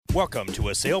Welcome to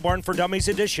a Salebarn for Dummies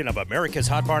edition of America's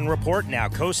Hot Barn Report, now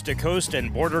coast to coast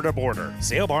and border to border.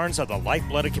 Sale barns are the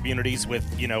lifeblood of communities with,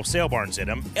 sale barns in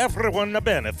them. Everyone a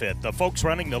benefit. The folks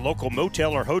running the local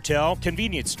motel or hotel,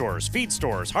 convenience stores, feed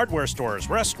stores, hardware stores,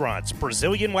 restaurants,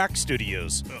 Brazilian wax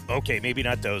studios. Okay, maybe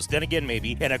not those. Then again,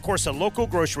 maybe. And of course, a local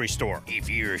grocery store. If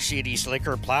you're a city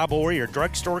slicker, plowboy, or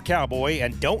drugstore cowboy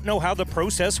and don't know how the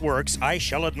process works, I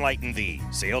shall enlighten thee.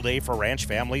 Sale day for ranch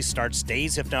families starts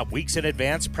days, if not weeks in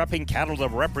advance, prepping cattle to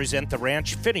represent the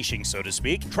ranch, finishing, so to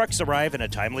speak. Trucks arrive in a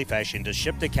timely fashion to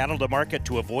ship the cattle to market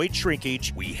to avoid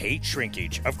shrinkage. We hate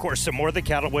shrinkage. Of course, the more the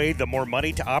cattle weigh, the more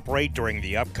money to operate during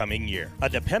the upcoming year. A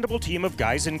dependable team of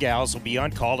guys and gals will be on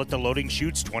call at the loading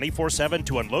chutes 24/7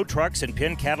 to unload trucks and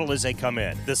pin cattle as they come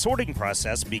in. The sorting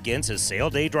process begins as sale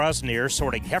day draws near,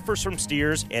 sorting heifers from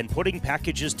steers and putting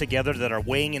packages together that are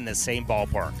weighing in the same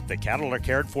ballpark. The cattle are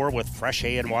cared for with fresh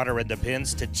hay and water in the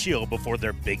pens to chill before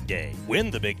their big day. When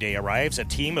the big day arrives, a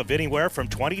team of anywhere from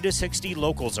 20 to 60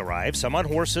 locals arrive, some on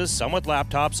horses, some with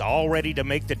laptops, all ready to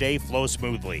make the day flow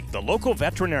smoothly. The local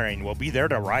veterinarian will be there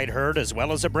to ride herd, as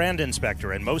well as a brand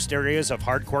inspector in most areas of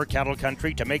hardcore cattle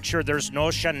country to make sure there's no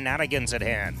shenanigans at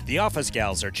hand. The office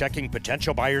gals are checking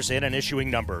potential buyers in and issuing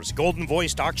numbers.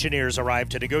 Golden-voiced auctioneers arrive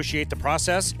to negotiate the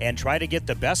process and try to get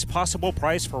the best possible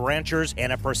price for ranchers,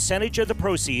 and a percentage of the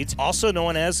proceeds, also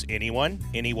known as anyone,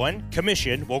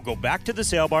 commission, will go back to the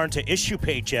sale barn to issue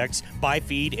paychecks, buy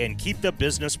feed, and keep the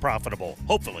business profitable.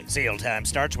 Hopefully. Sale time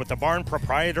starts with the barn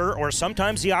proprietor or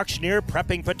sometimes the auctioneer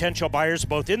prepping potential buyers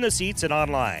both in the seats and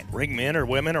online. Ring men or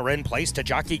women are in place to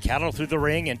jockey cattle through the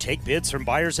ring and take bids from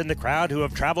buyers in the crowd who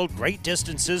have traveled great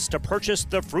distances to purchase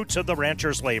the fruits of the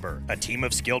rancher's labor. A team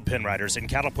of skilled pin riders and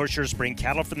cattle pushers bring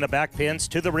cattle from the back pens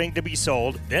to the ring to be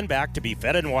sold, then back to be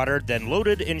fed and watered, then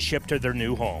loaded and shipped to their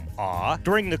new home.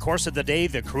 During the course of the day,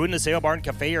 the crew in the Sale Barn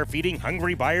Cafe are feeding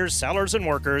hungry buyers, sellers, and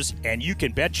workers, and you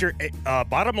can bet your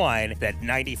bottom line that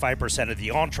 95% of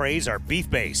the entrees are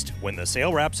beef-based. When the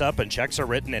sale wraps up and checks are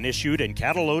written and issued and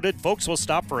cattle loaded, folks will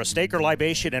stop for a steak or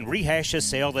libation and rehash a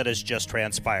sale that has just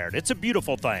transpired. It's a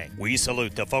beautiful thing. We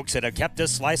salute the folks that have kept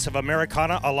this slice of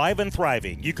Americana alive and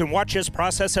thriving. You can watch this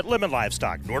process at Lemon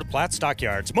Livestock, North Platte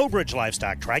Stockyards, Mobridge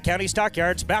Livestock, Tri-County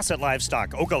Stockyards, Bassett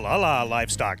Livestock, Ogallala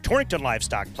Livestock, Torrington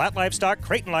Livestock, Platte Livestock,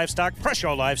 Creighton Livestock,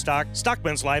 Presho Livestock,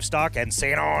 Stockman's Livestock, and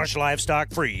St. Ange Livestock,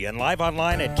 free and live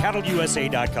online at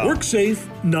cattleusa.com. Work safe,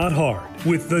 not hard.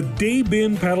 With the Day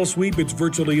Bin paddle sweep, it's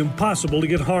virtually impossible to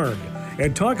get harmed.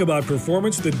 And talk about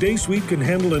performance, the Day Sweep can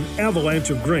handle an avalanche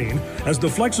of grain as the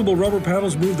flexible rubber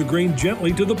paddles move the grain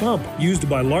gently to the pump, used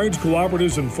by large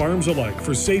cooperatives and farms alike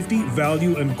for safety,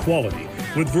 value, and quality,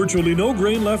 with virtually no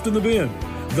grain left in the bin.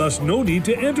 Thus, no need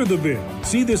to enter the bin.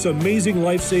 See this amazing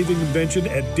life-saving invention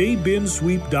at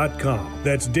daybinsweep.com.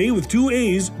 That's day with 2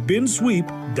 A's,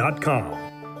 binsweep.com.